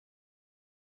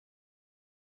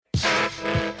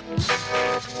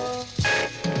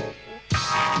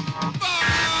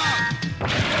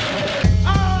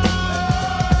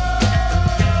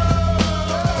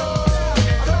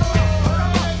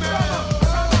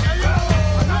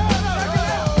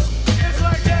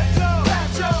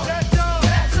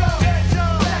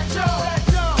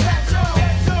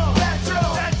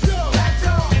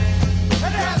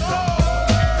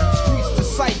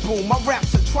My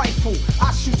raps are trifle.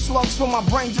 I shoot slugs from my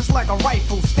brain just like a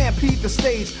rifle. Stampede the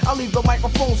stage, I leave the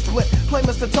microphone split. Play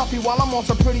Mr. Tuffy while I'm on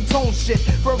some pretty tone shit.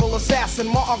 Verbal assassin,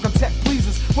 my architect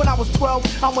pleases. When I was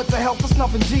 12, I went to hell for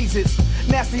snuffing Jesus.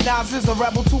 Nasty Nas is a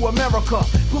rebel to America.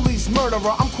 Police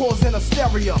murderer, I'm causing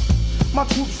hysteria. My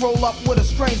troops roll up with a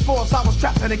strange force. I was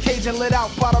trapped in a cage and lit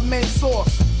out by the main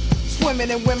source. Swimming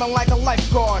in women like a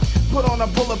lifeguard. Put on a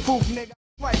bulletproof nigga.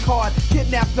 Strike hard,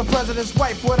 kidnap the president's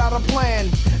wife without a plan,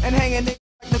 and hang a nigga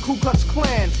like the Ku Klux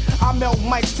Klan. I melt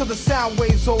mics till the sound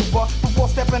waves over. Before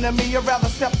stepping to me, I'd rather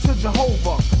step to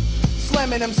Jehovah.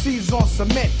 Slamming MCs on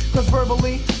cement, cause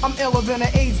verbally, I'm iller than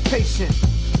an AIDS patient.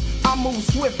 I move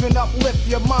swift and uplift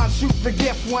your mind, shoot the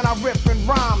gift when I rip and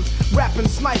rhyme. Rapping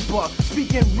sniper,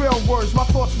 speaking real words, my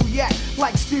thoughts react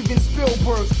like Steven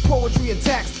Spielberg's. Poetry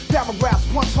attacks, paragraphs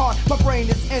punch hard, my brain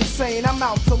is insane. I'm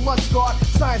out to lunch guard,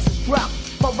 science is dropped.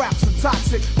 My raps are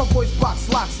toxic, my voice box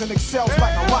locks and excels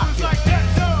like a rocket.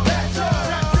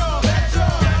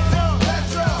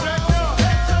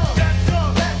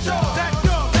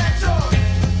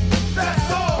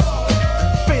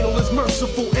 Fatal is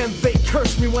merciful and they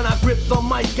curse me when I grip the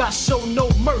mic, I show no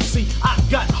mercy. I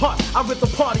got heart, I rip the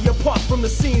party apart from the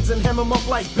scenes and hem them up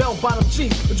like bell-bottom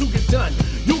jeans. But you get done,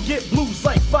 you get blues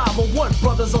like 501.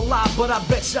 Brothers alive, but I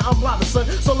bet ya I'm live, son.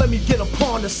 So let me get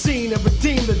upon the scene and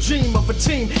redeem the dream of a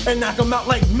team and knock them out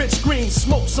like Mitch Green.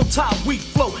 Smoke some Thai wheat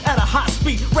flow at a high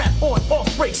speed. Rap on,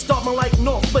 off breaks, starting like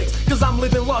North Flakes. Cause I'm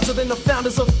living larger than the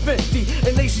founders of 50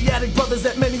 and Asiatic brothers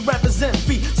that many rappers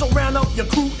envy. So round up your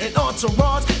crew and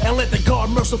entourage and let the guard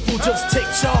merciful just take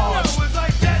charge.